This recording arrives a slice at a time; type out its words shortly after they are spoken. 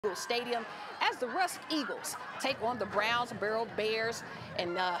Stadium as the Rusk Eagles take on the Brownsboro Bears.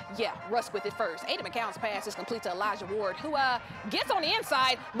 And yeah, Rusk with it first. Aiden McCown's pass is complete to Elijah Ward, who gets on the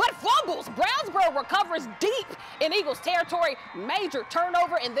inside but fumbles. Brownsboro recovers deep in Eagles territory. Major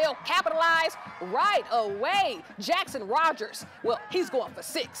turnover, and they'll capitalize right away. Jackson Rogers, well, he's going for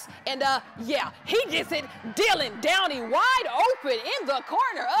 6. And yeah, he gets it. Dylan Downey wide open in the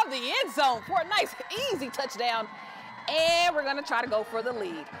corner of the end zone for a nice, easy touchdown. And we're going to try to go for the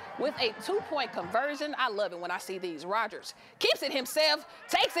lead with a 2-point conversion. I love it when I see these. Rogers keeps it himself,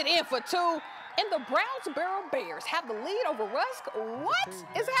 takes it in for 2, and the Brownsboro Bears have the lead over Rusk. What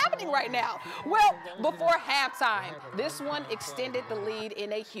is happening right now? Well, before halftime, this one extended the lead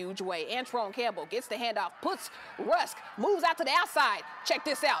in a huge way. Antron Campbell gets the handoff, puts Rusk, moves out to the outside. Check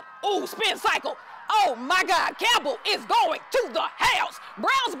this out. Ooh, spin cycle. Oh, my God, Campbell is going to the house.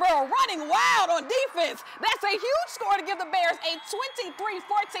 Brownsboro running wild on defense. That's a huge score to give the Bears a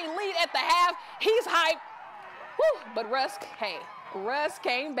 23-14 lead at the half. He's hyped. Whew. But Rusk, hey, Rusk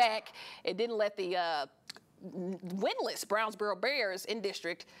came back and didn't let the winless Brownsboro Bears in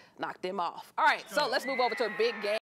district knock them off. All right, so let's move over to a big game.